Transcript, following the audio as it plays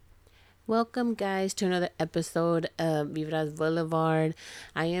Welcome, guys, to another episode of Vibras Boulevard.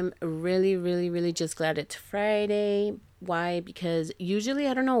 I am really, really, really just glad it's Friday. Why? Because usually,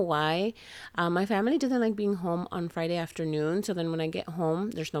 I don't know why, my family doesn't like being home on Friday afternoon. So then when I get home,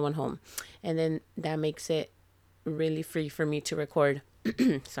 there's no one home. And then that makes it really free for me to record.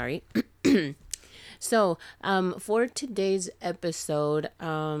 Sorry. For today's episode,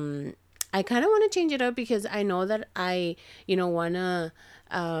 I kind of want to change it up because I know that want to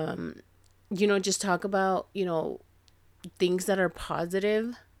um, just talk about, things that are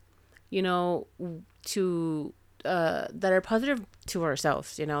positive, you know, to that are positive to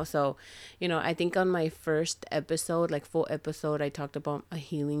ourselves, So, I think on my first episode, like full episode, I talked about a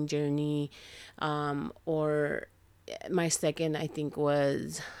healing journey, or my second, I think,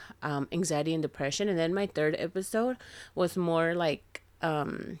 was anxiety and depression, and then my third episode was more like a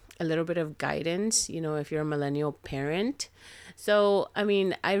little bit of guidance, if you're a millennial parent. So, I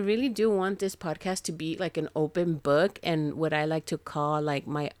mean, I really do want this podcast to be like an open book and what I like to call like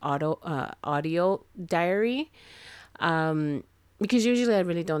my audio diary. Um, because usually I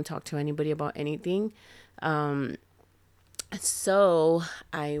really don't talk to anybody about anything. Um, so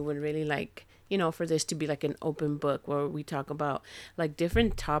I would really like, for this to be like an open book where we talk about like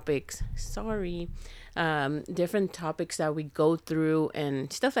different topics. Sorry. Different topics that we go through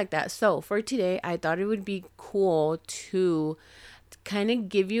and stuff like that. So for today, I thought it would be cool to kind of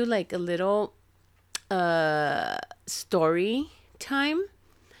give you like a little story time.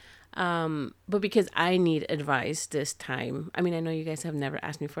 But because I need advice this time, I mean, I know you guys have never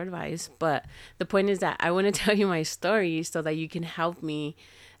asked me for advice, but the point is that I want to tell you my story so that you can help me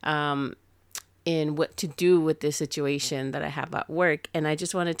in what to do with this situation that I have at work. And I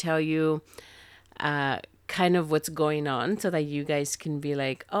just want to tell you kind of what's going on so that you guys can be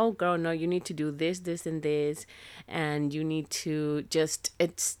like, oh, girl, no, you need to do this, this, and this. And you need to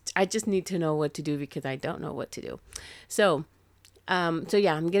I just need to know what to do because I don't know what to do. So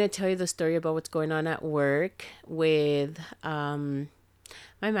yeah, I'm gonna tell you the story about what's going on at work with my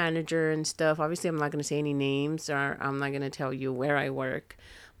manager and stuff. Obviously, I'm not gonna say any names or I'm not gonna tell you where I work,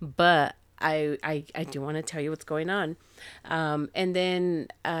 but I do want to tell you what's going on. And then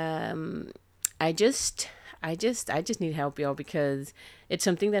I just need help, y'all, because it's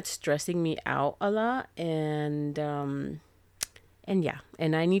something that's stressing me out a lot, and yeah,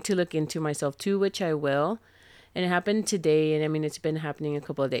 and I need to look into myself too, which I will. And it happened today, and I mean, it's been happening a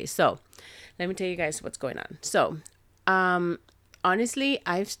couple of days. So let me tell you guys what's going on. So, honestly,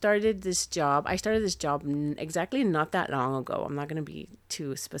 I started this job exactly not that long ago. I'm not going to be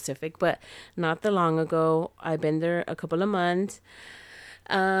too specific, but not that long ago. I've been there a couple of months.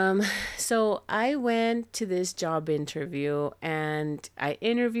 Um, so I went to this job interview and I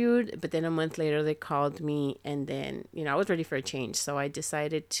interviewed, but then a month later they called me, and then, I was ready for a change. So I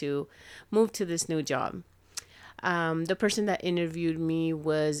decided to move to this new job. The person that interviewed me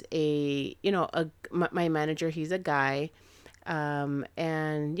was my manager. He's a guy. And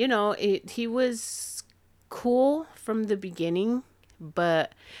he was cool from the beginning,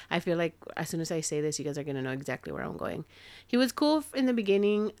 but I feel like as soon as I say this, you guys are going to know exactly where I'm going. He was cool in the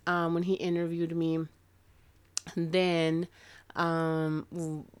beginning, when he interviewed me. Then,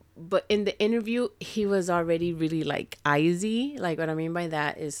 but in the interview, he was already really like icy. Like, what I mean by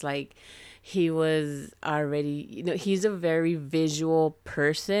that is like, he was already, he's a very visual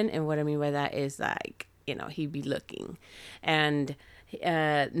person. And what I mean by that is like, he'd be looking. And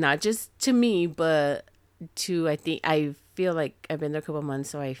not just to me, but I feel like I've been there a couple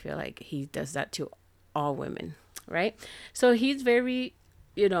months, so I feel like he does that to all women, right? So he's very,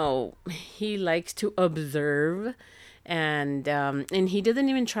 he likes to observe, and he doesn't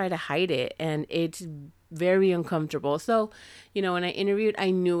even try to hide it, and it's very uncomfortable. So, when I interviewed,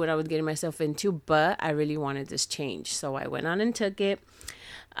 I knew what I was getting myself into, but I really wanted this change, so I went on and took it.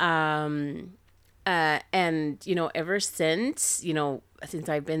 Um, and ever since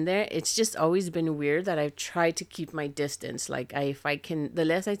I've been there, it's just always been weird that I've tried to keep my distance. Like, if I can, the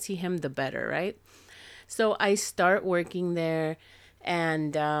less I see him, the better, right? So I start working there,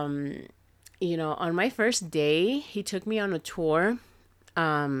 and on my first day, he took me on a tour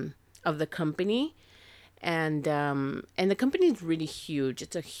of the company, and the company is really huge.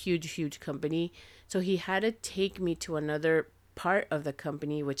 It's a huge, huge company. So he had to take me to another part of the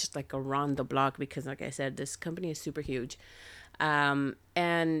company, which is like around the block, because like I said, this company is super huge. And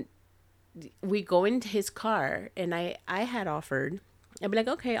we go into his car, and I had offered, I'd be like,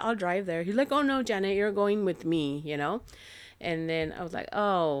 okay, I'll drive there. He's like, oh no, Janet, you're going with me. And then I was like,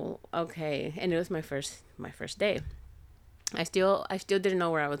 oh, okay. And it was my first day. I still didn't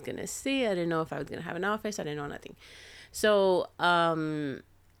know where I was gonna see. I didn't know if I was gonna have an office. I didn't know nothing. So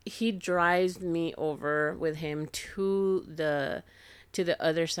he drives me over with him to the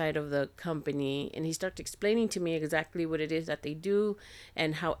other side of the company, and he starts explaining to me exactly what it is that they do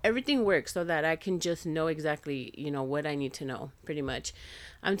and how everything works so that I can just know exactly, what I need to know, pretty much.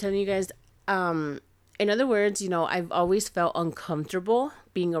 I'm telling you guys, in other words, I've always felt uncomfortable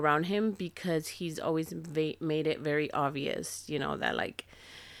being around him because he's always made it very obvious, that like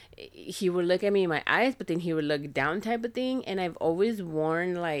he would look at me in my eyes, but then he would look down type of thing. And I've always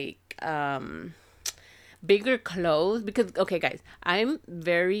worn like bigger clothes because, okay, guys, I'm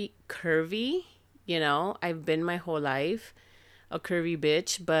very curvy. I've been my whole life a curvy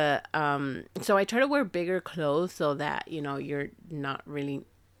bitch, but so I try to wear bigger clothes so that you're not really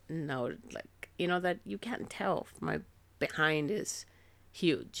like that you can't tell my behind is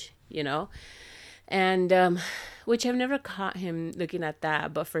huge, and which I've never caught him looking at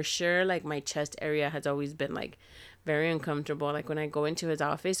that, but for sure like my chest area has always been like very uncomfortable, like when I go into his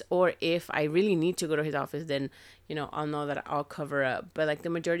office, or if I really need to go to his office, then I'll know that I'll cover up. But like the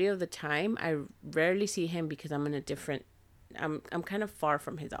majority of the time I rarely see him because I'm in a different, I'm kind of far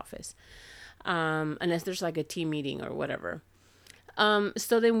from his office, unless there's like a team meeting or whatever.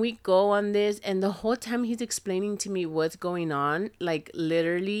 So then we go on this, and the whole time he's explaining to me what's going on, like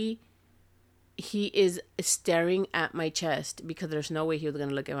literally he is staring at my chest because there's no way he was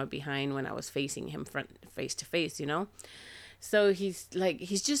gonna look at my behind when I was facing him front face to face. So he's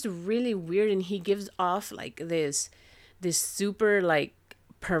just really weird, and he gives off like this super like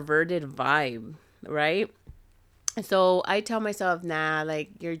perverted vibe, right? So I tell myself, nah, like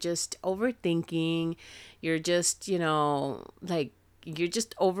you're just overthinking, you're just like you're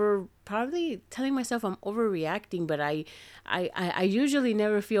just over, probably telling myself I'm overreacting. But I usually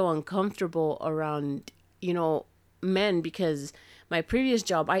never feel uncomfortable around men, because my previous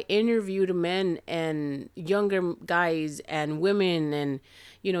job I interviewed men and younger guys and women and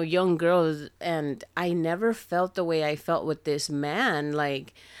young girls, and I never felt the way I felt with this man.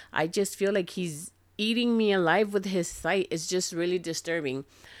 Like I just feel like he's eating me alive with his sight. It's just really disturbing.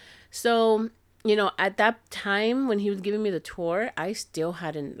 So at that time when he was giving me the tour, I still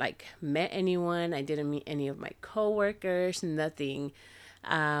hadn't like met anyone. I didn't meet any of my coworkers, nothing.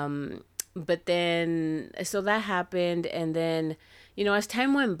 But then so that happened, and then as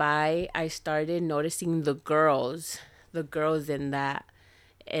time went by, I started noticing the girls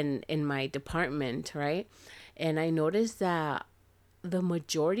in my department, right? And I noticed that the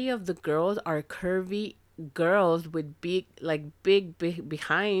majority of the girls are curvy girls with big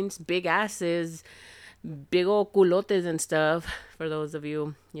behinds, big asses, big old culotes and stuff. For those of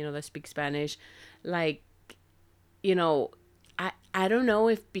you that speak Spanish, like you know, I don't know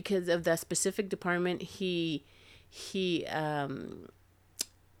if because of that specific department he he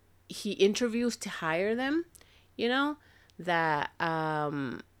interviews to hire them, you know, that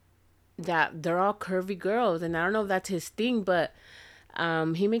that they're all curvy girls, and I don't know if that's his thing, but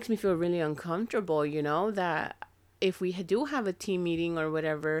he makes me feel really uncomfortable, that if we do have a team meeting or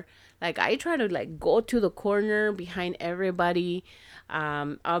whatever, like I try to like go to the corner behind everybody.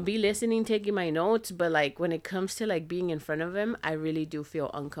 I'll be listening, taking my notes, but like when it comes to like being in front of him, I really do feel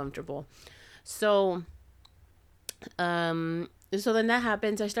uncomfortable. So, so then that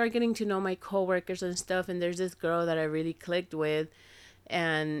happens. I start getting to know my coworkers and stuff, and there's this girl that I really clicked with,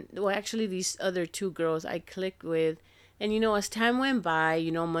 and well, actually, these other two girls I clicked with, and as time went by,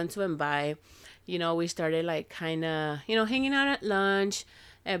 months went by, we started like kind of, hanging out at lunch,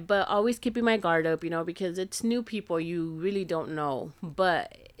 but always keeping my guard up, because it's new people you really don't know.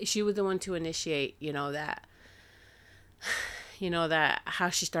 But she was the one to initiate, that how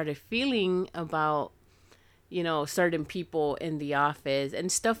she started feeling about certain people in the office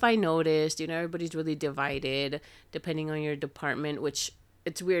and stuff. I noticed, everybody's really divided depending on your department, which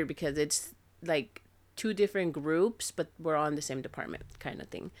it's weird because it's like two different groups, but we're all in the same department kind of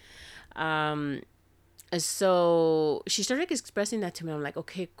thing. So she started expressing that to me. I'm like,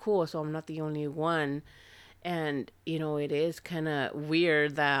 okay, cool. So I'm not the only one. And, it is kind of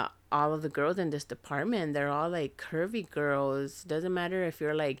weird that all of the girls in this department, they're all like curvy girls. Doesn't matter if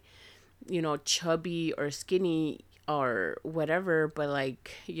you're like, chubby or skinny or whatever, but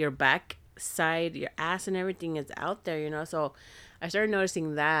like your back side, your ass and everything is out there, So I started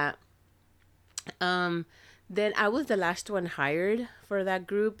noticing that. Then I was the last one hired for that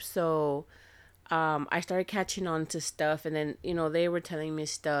group. So, I started catching on to stuff, and then, they were telling me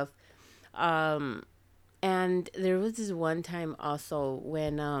stuff. And there was this one time also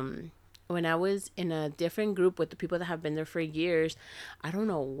when I was in a different group with the people that have been there for years. I don't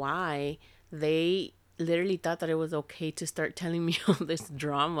know why they literally thought that it was okay to start telling me all this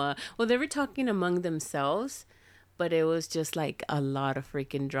drama. Well, they were talking among themselves, but it was just like a lot of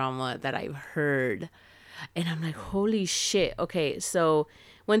freaking drama that I've heard. And I'm like, holy shit. Okay, so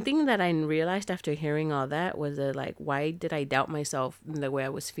one thing that I realized after hearing all that was that, like, why did I doubt myself in the way I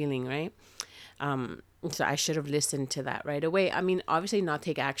was feeling, right? So I should have listened to that right away. I mean, obviously not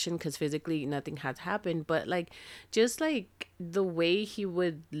take action because physically nothing has happened, but like, just like the way he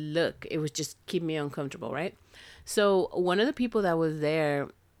would look, it would just keep me uncomfortable, right? So one of the people that was there,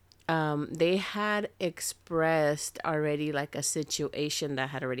 they had expressed already like a situation that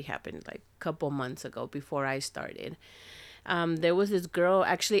had already happened like a couple months ago before I started. There was this girl,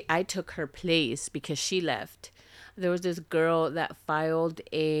 actually, I took her place because she left. There was this girl that filed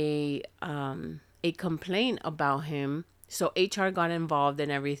a complaint about him. So HR got involved and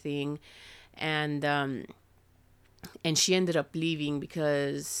everything. And, and she ended up leaving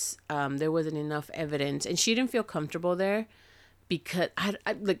because there wasn't enough evidence. And she didn't feel comfortable there because I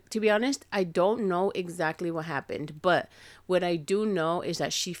like, to be honest, I don't know exactly what happened, but what I do know is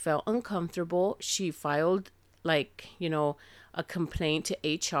that she felt uncomfortable. She filed like, a complaint to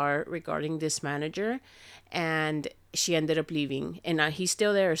HR regarding this manager, and she ended up leaving. And now he's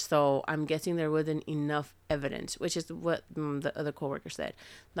still there, so I'm guessing there wasn't enough evidence, which is what the other coworker said.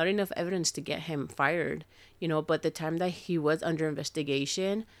 Not enough evidence to get him fired, but the time that he was under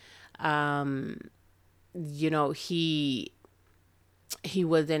investigation, he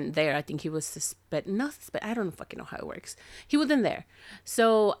wasn't there. I think he was not suspect. I don't fucking know how it works. He wasn't there.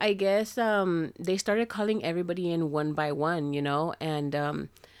 So I guess they started calling everybody in one by one, and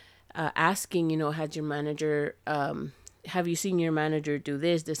asking, has your manager, have you seen your manager do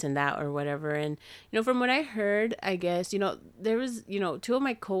this and that or whatever? And, from what I heard, I guess, there was,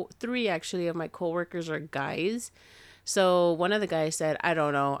 three actually of my coworkers are guys. So one of the guys said, I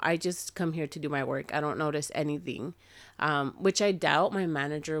don't know. I just come here to do my work. I don't notice anything, which I doubt my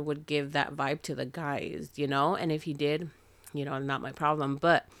manager would give that vibe to the guys, and if he did, not my problem.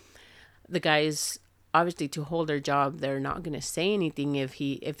 But the guys, obviously, to hold their job, they're not going to say anything if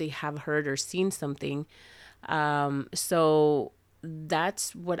they have heard or seen something. So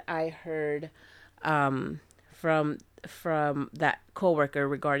that's what I heard from that coworker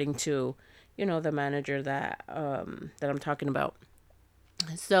regarding to the manager that I'm talking about.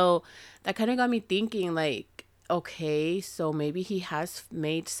 So that kind of got me thinking, like, okay, so maybe he has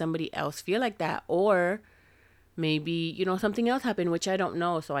made somebody else feel like that, or maybe something else happened, which I don't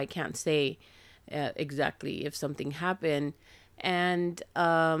know, so I can't say exactly if something happened. And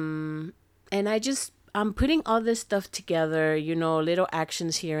I'm putting all this stuff together, little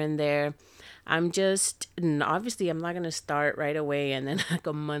actions here and there. Obviously I'm not going to start right away and then like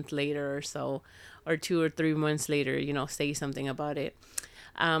a month later or so, or 2 or 3 months later, say something about it.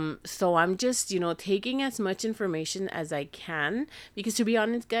 So I'm just, taking as much information as I can, because to be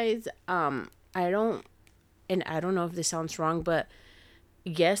honest, guys, I don't know if this sounds wrong, but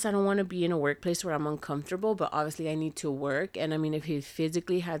yes, I don't want to be in a workplace where I'm uncomfortable, but obviously I need to work. And I mean, if he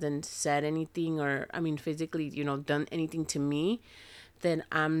physically hasn't said anything, or physically, done anything to me, then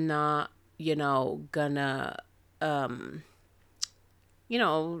I'm not, gonna,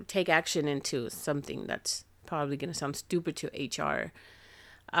 take action into something that's probably gonna sound stupid to HR.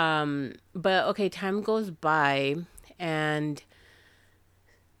 But okay, time goes by, and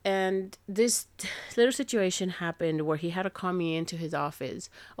this little situation happened where he had to call me into his office.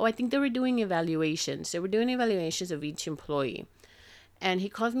 Oh, I think they were doing evaluations. They were doing evaluations of each employee. And he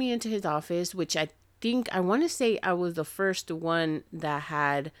calls me into his office, which I want to say I was the first one that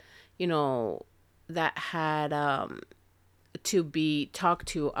had, to be talked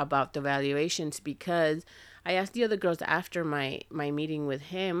to about the evaluations, because I asked the other girls after my meeting with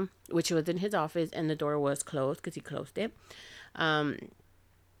him, which was in his office, and the door was closed because he closed it,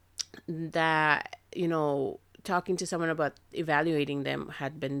 that, talking to someone about evaluating them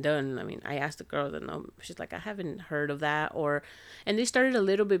had been done. I mean, I asked the girl, and she's like, I haven't heard of that. And they started a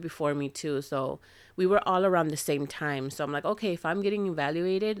little bit before me too. So we were all around the same time. So I'm like, okay, if I'm getting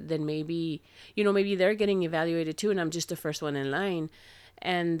evaluated, then maybe, maybe they're getting evaluated too, and I'm just the first one in line.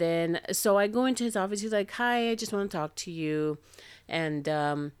 And then, so I go into his office. He's like, hi, I just want to talk to you. And,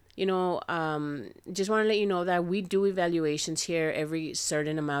 just want to let you know that we do evaluations here every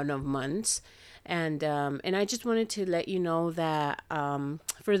certain amount of months. And I just wanted to let you know that,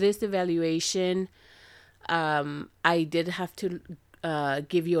 for this evaluation, I did have to,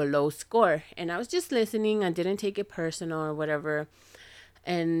 give you a low score. And I was just listening. I didn't take it personal or whatever.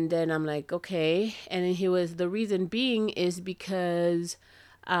 And then I'm like, okay. And then the reason being is because,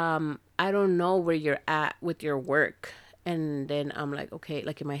 I don't know where you're at with your work. And then I'm like, okay,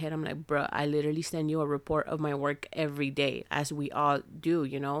 like in my head, I'm like, bruh, I literally send you a report of my work every day, as we all do,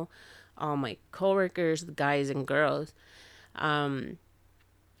 all my coworkers, guys and girls.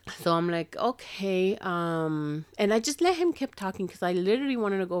 So I'm like, okay. And I just let him keep talking because I literally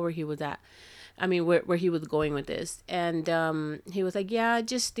wanted to go where he was at. I mean, where he was going with this. And he was like, yeah, I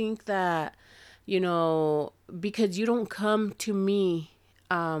just think that, because you don't come to me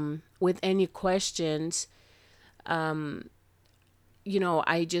with any questions, I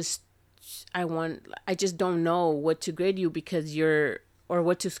just, I just don't know what to grade you because or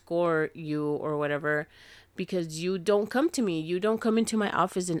what to score you or whatever, because you don't come to me. You don't come into my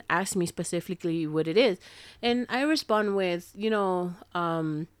office and ask me specifically what it is. And I respond with,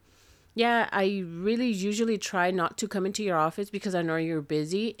 yeah, I really usually try not to come into your office because I know you're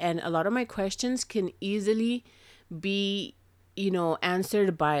busy. And a lot of my questions can easily be,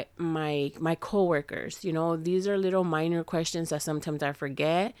 answered by my coworkers. These are little minor questions that sometimes I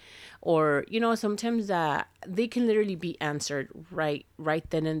forget, or sometimes that they can literally be answered right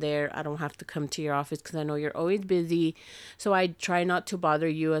then and there. I don't have to come to your office because I know you're always busy, so I try not to bother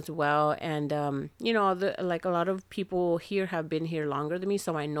you as well. And like a lot of people here have been here longer than me,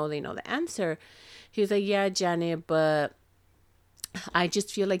 so I know they know the answer. He was like, yeah, Janet, but I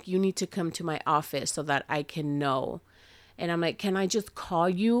just feel like you need to come to my office so that I can know. And I'm like, can I just call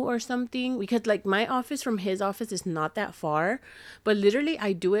you or something? Because like my office from his office is not that far, but literally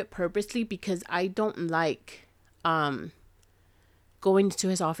I do it purposely because I don't like going to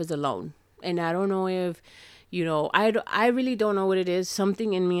his office alone. And I don't know if, I really don't know what it is.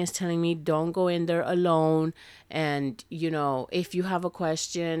 Something in me is telling me don't go in there alone. And, if you have a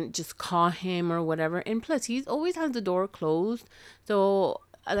question, just call him or whatever. And plus, he's always has the door closed. So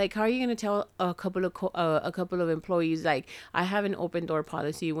like, how are you going to tell a couple of employees, like, I have an open door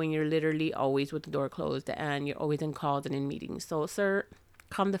policy when you're literally always with the door closed and you're always in calls and in meetings? So, sir,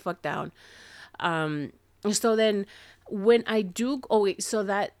 calm the fuck down. So then when I do, oh wait, so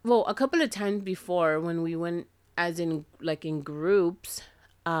that, well, a couple of times before when we went as in like in groups,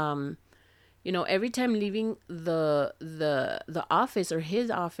 every time leaving the office or his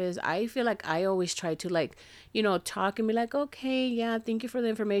office, I feel like I always try to, like, talk and be like, okay, yeah, thank you for the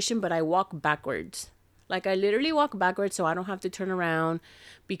information, but I walk backwards. Like, I literally walk backwards so I don't have to turn around,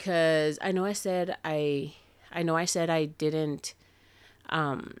 because I know I said I didn't,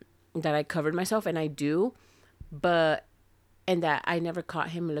 that I covered myself, and I do, but, and that I never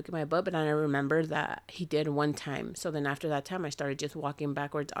caught him looking at my butt, but I remember that he did one time. So then after that time, I started just walking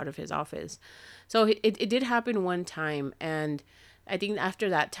backwards out of his office. So it did happen one time. And I think after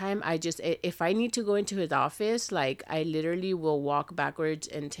that time, if I need to go into his office, like, I literally will walk backwards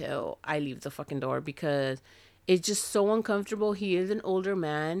until I leave the fucking door, because it's just so uncomfortable. He is an older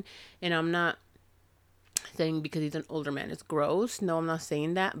man, and I'm not saying because he's an older man it's gross. No, I'm not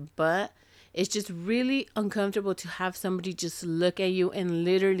saying that, but it's just really uncomfortable to have somebody just look at you and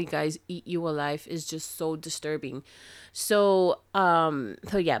literally, guys, eat you alive. Is just so disturbing. So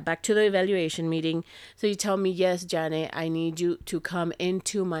yeah, back to the evaluation meeting. So you tell me, yes, Janet, I need you to come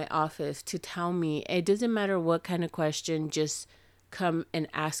into my office to tell me. It doesn't matter what kind of question, just come and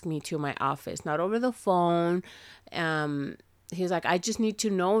ask me to my office, not over the phone. He was like, I just need to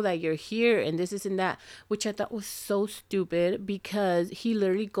know that you're here and this and that, which I thought was so stupid, because he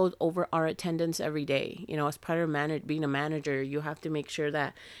literally goes over our attendance every day. As part of being a manager, you have to make sure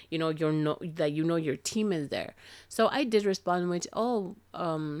that, that your team is there. So I did respond with, I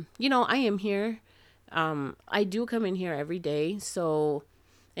am here. I do come in here every day. So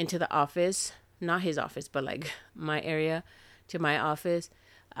into the office, not his office, but like my area, to my office.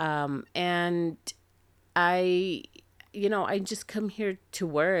 And I just come here to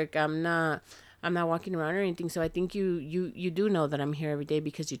work. I'm not walking around or anything. So I think you do know that I'm here every day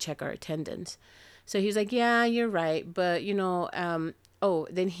because you check our attendance. So he's like, yeah, you're right. But,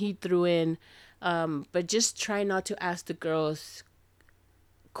 then he threw in, but just try not to ask the girls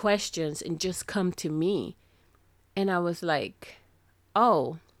questions and just come to me. And I was like,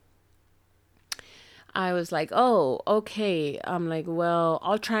 oh, okay. I'm like, well,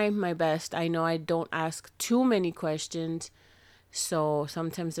 I'll try my best. I know I don't ask too many questions, so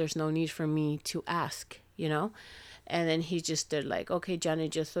sometimes there's no need for me to ask. And then he just did like, okay,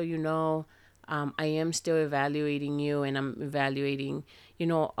 Janet, just so you know, I am still evaluating you, and I'm evaluating,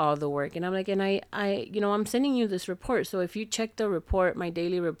 all the work. And I'm like, and I'm sending you this report. So if you check the report, my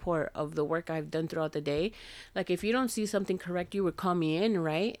daily report of the work I've done throughout the day, like, if you don't see something correct, you would call me in,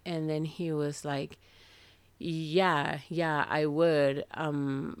 right? And then he was like, yeah, I would.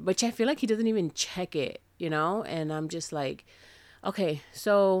 But I feel like he doesn't even check it. And I'm just like, okay,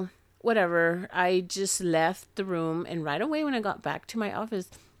 so whatever. I just left the room, and right away when I got back to my office,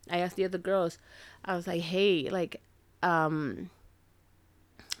 I asked the other girls, I was like, hey, like,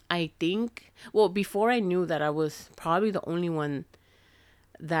 I think, well, before I knew that I was probably the only one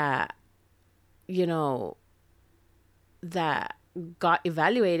that, you know, that got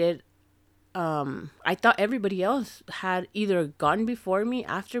evaluated, I thought everybody else had either gone before me,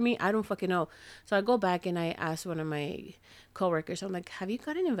 after me. I don't fucking know. So I go back and I asked one of my coworkers, I'm like, have you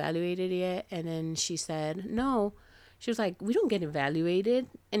gotten evaluated yet? And then she said, no. She was like, we don't get evaluated.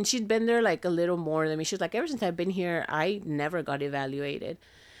 And she'd been there like a little more than me. She was like, ever since I've been here, I never got evaluated.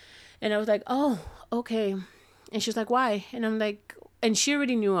 And I was like, oh, okay. And she's like, why? And I'm like, and she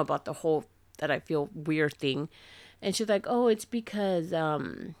already knew about the whole that I feel weird thing. And she's like, oh, it's because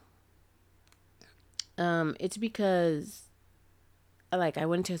like I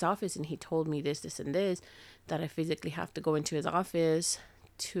went to his office and he told me this, and this, that I physically have to go into his office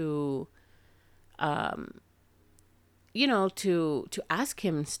to, to ask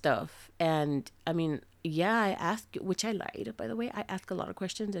him stuff. And I mean, yeah, I asked, which I lied, by the way. I ask a lot of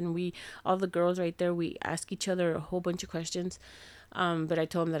questions, and all the girls right there, we ask each other a whole bunch of questions. But I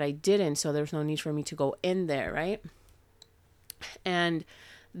told him that I didn't, so there's no need for me to go in there, right? And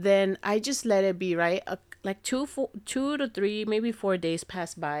then I just let it be, right? Like 2 to 3, maybe 4 days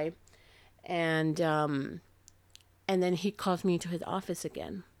pass by, and then he calls me to his office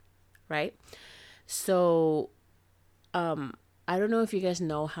again, right? So I don't know if you guys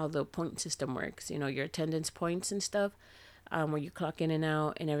know how the point system works. Your attendance points and stuff, where you clock in and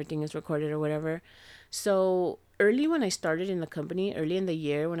out and everything is recorded or whatever. So early when I started in the company, early in the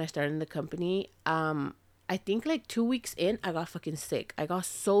year when I started in the company, I think like 2 weeks in, I got fucking sick. I got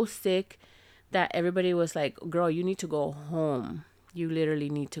so sick that everybody was like, girl, you need to go home. You literally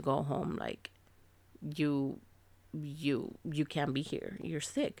need to go home. Like, you can't be here. You're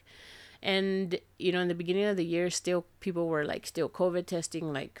sick. And, in the beginning of the year, still people were like still COVID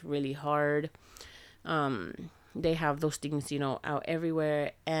testing like really hard. They have those things, out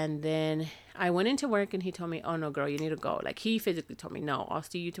everywhere. And then I went into work and he told me, oh no, girl, you need to go. Like, he physically told me, no, I'll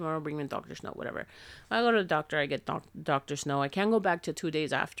see you tomorrow. Bring me doctor's note, whatever. I go to the doctor. I get doctor's note. I can't go back to 2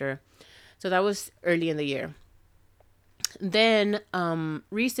 days after. So that was early in the year. Then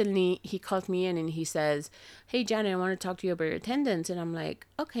recently he calls me in and he says, hey, Janet, I want to talk to you about your attendance. And I'm like,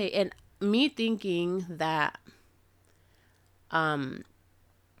 okay. And me thinking that,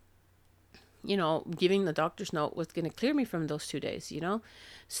 giving the doctor's note was going to clear me from those 2 days,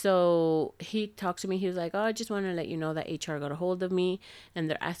 So he talks to me. He was like, oh, I just want to let you know that HR got a hold of me and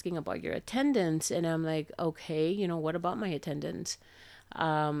they're asking about your attendance. And I'm like, okay, what about my attendance?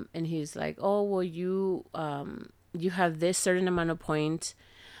 And he's like, oh, well, you have this certain amount of points.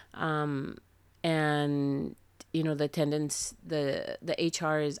 And, the attendance, the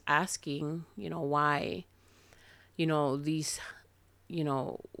HR is asking, why, these,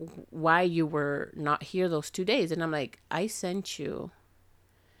 why you were not here those 2 days. And I'm like, I sent you.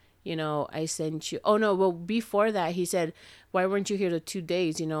 Oh no, well, before that he said, why weren't you here the 2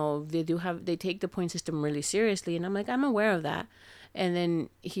 days? They take the point system really seriously. And I'm like, I'm aware of that. And then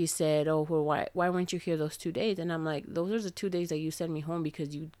he said, oh, well, why weren't you here those 2 days? And I'm like, those are the 2 days that you sent me home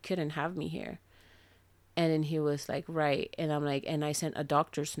because you couldn't have me here. And then he was like, right. And I'm like, and I sent a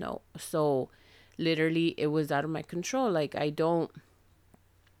doctor's note. So literally it was out of my control. Like, I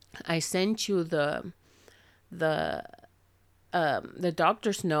sent you the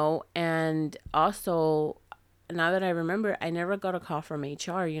doctor's note. And also, now that I remember, I never got a call from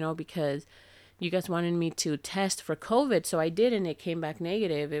HR, because you guys wanted me to test for COVID. So I did, and it came back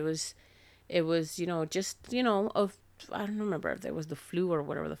negative. It was, just, I don't remember if it was the flu or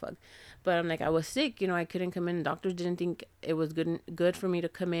whatever the fuck. But I'm like, I was sick, I couldn't come in. Doctors didn't think it was good for me to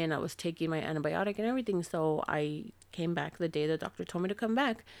come in. I was taking my antibiotic and everything. So I came back the day the doctor told me to come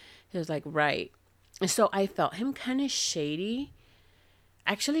back. He was like, right. So I felt him kind of shady.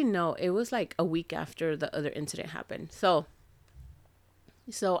 Actually, no, it was like a week after the other incident happened. So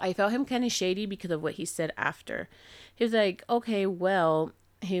I felt him kind of shady because of what he said after. He was like, okay, well,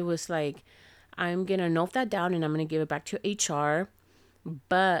 he was like, I'm going to note that down and I'm going to give it back to HR.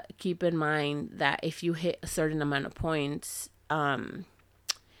 But keep in mind that if you hit a certain amount of points,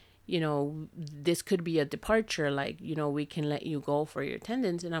 this could be a departure. Like, we can let you go for your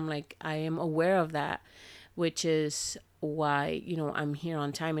attendance. And I'm like, I am aware of that, which is why, I'm here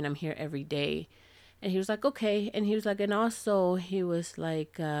on time and I'm here every day. And he was like, okay. And he was like, and also he was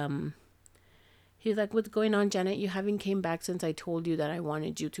like, what's going on, Janet? You haven't came back since I told you that I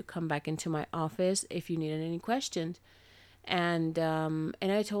wanted you to come back into my office if you needed any questions. And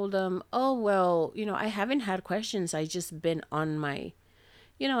I told him, oh, well, I haven't had questions. I just been on my,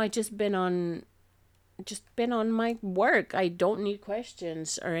 I just been on my work. I don't need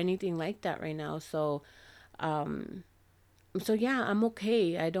questions or anything like that right now. So, so yeah, I'm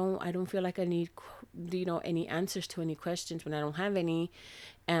okay. I don't feel like I need any answers to any questions when I don't have any.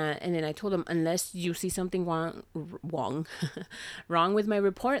 And then I told him, unless you see something wrong wrong with my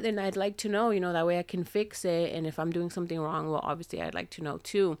report, then I'd like to know, that way I can fix it. And if I'm doing something wrong, well, obviously I'd like to know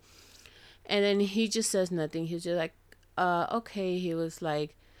too. And then he just says nothing. He's just like, okay. He was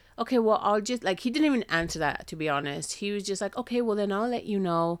like, okay, well, I'll just, like, he didn't even answer that, to be honest. He was just like, okay, well, then I'll let you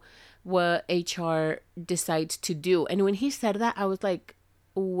know what HR decides to do. And when he said that, I was like,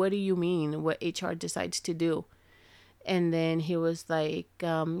 what do you mean what HR decides to do? And then he was like,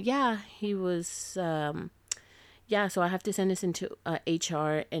 yeah, he was, yeah, so I have to send this into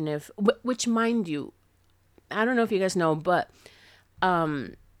HR. And which, mind you, I don't know if you guys know, but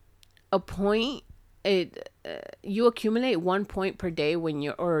a point, you accumulate 1 point per day when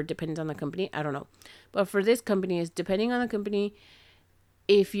you're, or depends on the company, I don't know, but for this company, is depending on the company.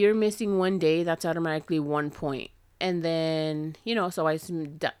 If you're missing one day, that's automatically 1 point. And then, so I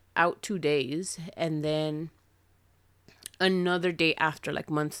out 2 days, and then another day after, like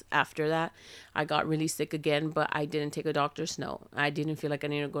months after that, I got really sick again, but I didn't take a doctor's note. I didn't feel like I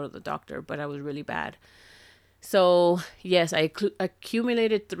needed to go to the doctor, but I was really bad. So yes, I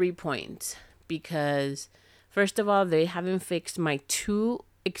accumulated 3 points because, first of all, they haven't fixed my 2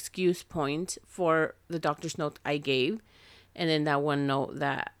 excuse points for the doctor's note I gave. And then that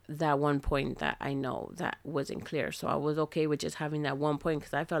 1 point that I know that wasn't clear. So I was okay with just having that 1 point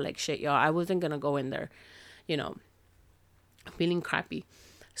because I felt like shit, y'all. I wasn't going to go in there, feeling crappy.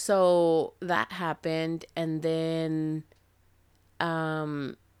 So that happened. And then,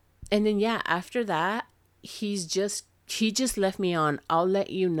 yeah, after that, he just left me on, I'll let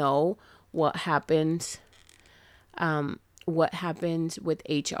you know what happens with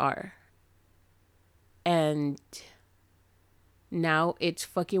HR. And now it's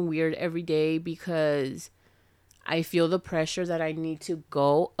fucking weird every day because I feel the pressure that I need to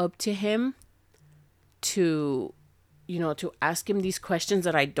go up to him to, to ask him these questions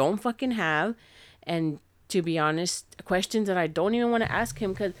that I don't fucking have. And to be honest, questions that I don't even want to ask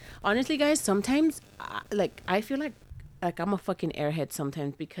him. Because honestly, guys, sometimes I feel like I'm a fucking airhead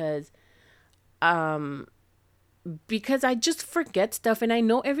sometimes because I just forget stuff and I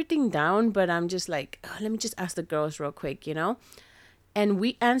know everything down, but I'm just like, oh, let me just ask the girls real quick, and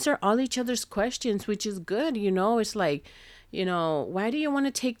we answer all each other's questions, which is good. It's like, why do you want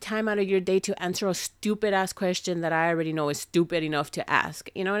to take time out of your day to answer a stupid ass question that I already know is stupid enough to ask?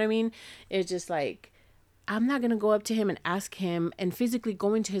 You know what I mean? It's just like, I'm not going to go up to him and ask him and physically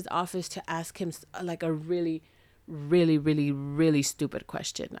go into his office to ask him like a really, really, really, really stupid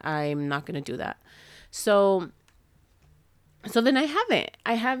question. I'm not going to do that. So then I haven't.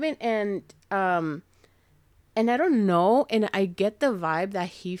 And I don't know. And I get the vibe that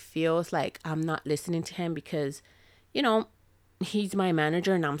he feels like I'm not listening to him because, he's my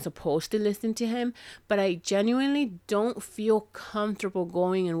manager and I'm supposed to listen to him. But I genuinely don't feel comfortable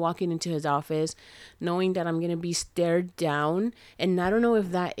going and walking into his office knowing that I'm going to be stared down. And I don't know if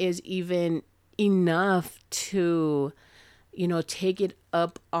that is even enough to, take it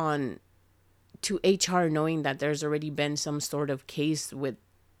up on to HR, knowing that there's already been some sort of case with,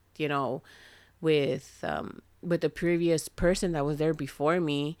 with the previous person that was there before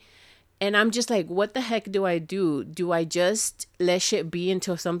me. And I'm just like, what the heck do I do? Do I just let shit be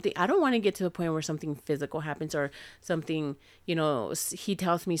until something, I don't want to get to the point where something physical happens or something, he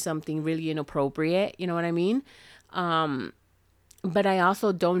tells me something really inappropriate, you know what I mean? But I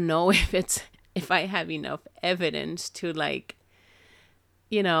also don't know if I have enough evidence to like,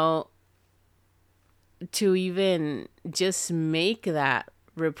 to even just make that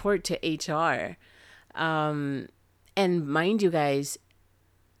report to HR. And mind you guys,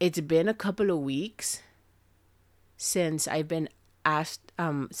 it's been a couple of weeks since I've been asked,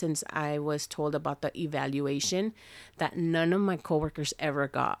 since I was told about the evaluation that none of my coworkers ever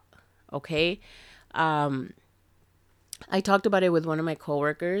got. Okay. I talked about it with one of my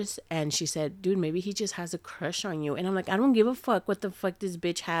coworkers and she said, dude, maybe he just has a crush on you. And I'm like, I don't give a fuck what the fuck this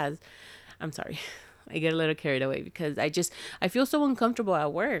bitch has. I'm sorry. I get a little carried away because I feel so uncomfortable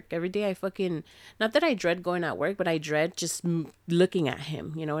at work. Every day I fucking, not that I dread going at work, but I dread just looking at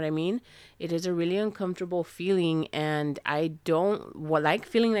him. You know what I mean? It is a really uncomfortable feeling and I don't like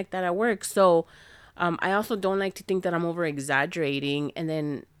feeling like that at work. So I also don't like to think that I'm over exaggerating. And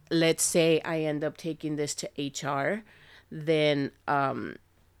then let's say I end up taking this to HR, then, they're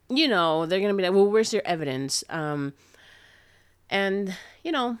going to be like, well, where's your evidence? And,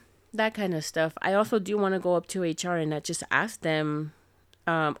 that kind of stuff. I also do want to go up to HR and not just ask them.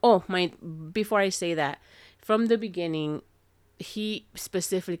 Before I say that, from the beginning, he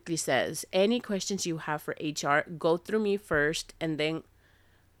specifically says, any questions you have for HR, go through me first, and then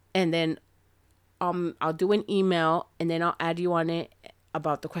I'll do an email, and then I'll add you on it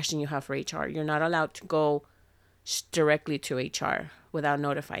about the question you have for HR. You're not allowed to go directly to HR without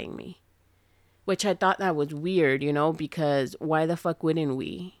notifying me. Which I thought that was weird, because why the fuck wouldn't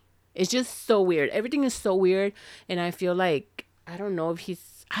we? It's just so weird. Everything is so weird. And I feel like, I don't know,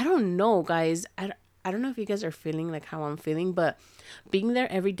 guys. I don't know if you guys are feeling like how I'm feeling, but being there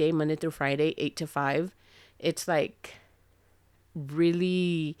every day, Monday through Friday, 8 to 5, it's like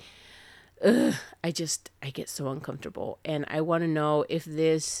really, I get so uncomfortable. And I want to know if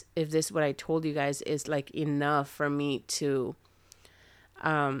this, what I told you guys is like enough for me to,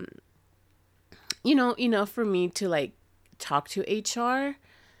 enough for me to like talk to HR.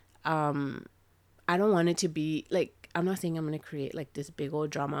 I don't want it to be like, I'm not saying I'm going to create like this big old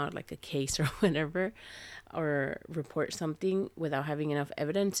drama, like a case or whatever, or report something without having enough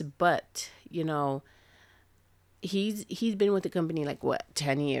evidence. But, he's been with the company like what,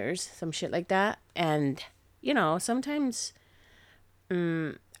 10 years, some shit like that. And, sometimes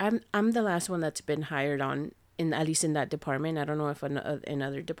I'm the last one that's been hired on, in at least in that department. I don't know if in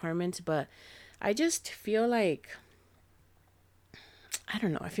other departments, but I just feel like, I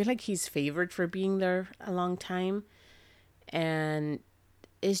don't know. I feel like he's favored for being there a long time, and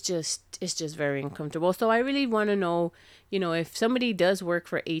it's just very uncomfortable. So I really want to know, if somebody does work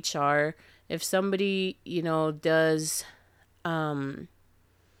for HR, if somebody, does, knows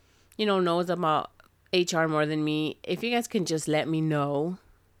about HR more than me, if you guys can just let me know,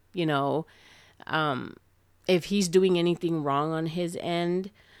 if he's doing anything wrong on his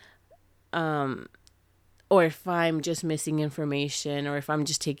end, or if I'm just missing information, or if I'm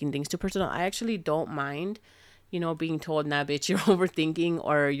just taking things too personal. I actually don't mind, being told, nah, bitch, you're overthinking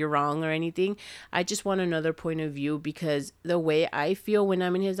or you're wrong or anything. I just want another point of view, because the way I feel when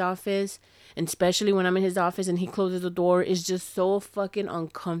I'm in his office, and especially when I'm in his office and he closes the door, is just so fucking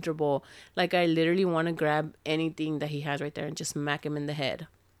uncomfortable. Like, I literally want to grab anything that he has right there and just smack him in the head.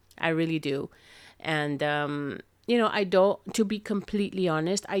 I really do. And, I don't, to be completely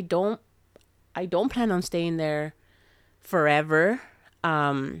honest, I don't plan on staying there forever,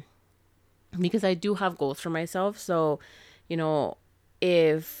 because I do have goals for myself. So,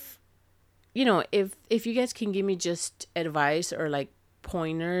 if you guys can give me just advice or like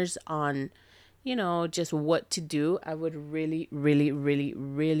pointers on, just what to do, I would really, really, really,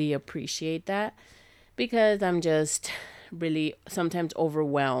 really appreciate that, because I'm just really sometimes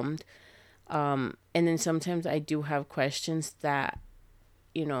overwhelmed. And then sometimes I do have questions that,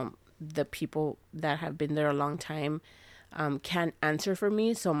 the people that have been there a long time can't answer for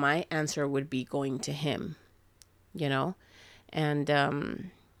me. So my answer would be going to him, and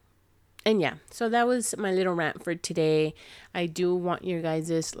yeah, so that was my little rant for today. I do want your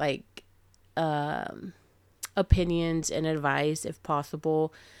guys's like opinions and advice if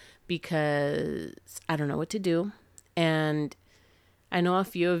possible, because I don't know what to do. And I know a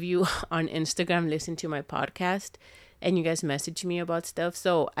few of you on Instagram listen to my podcast, and you guys message me about stuff.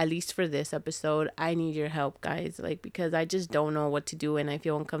 So at least for this episode, I need your help, guys, like, because I just don't know what to do, and I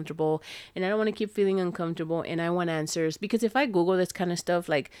feel uncomfortable, and I don't want to keep feeling uncomfortable, and I want answers. Because if I Google this kind of stuff,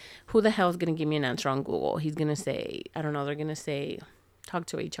 like, who the hell is going to give me an answer on Google? He's going to say, I don't know, they're going to say, talk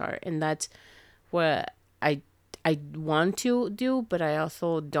to HR. And that's what I want to do, but I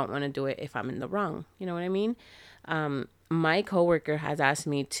also don't want to do it if I'm in the wrong. You know what I mean? My coworker has asked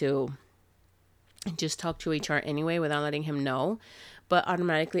me to just talk to HR anyway without letting him know, but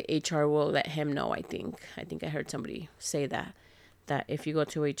automatically HR will let him know. I think I heard somebody say that if you go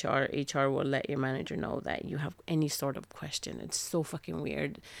to HR will let your manager know that you have any sort of question. It's so fucking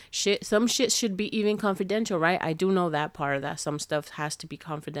weird. Some shit should be even confidential, right? I do know that part of that. Some stuff has to be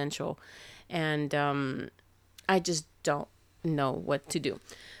confidential, and I just don't know what to do.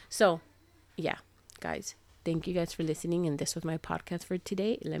 So yeah, guys, thank you guys for listening, and this was my podcast for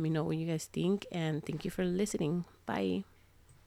today. Let me know what you guys think, and thank you for listening. Bye.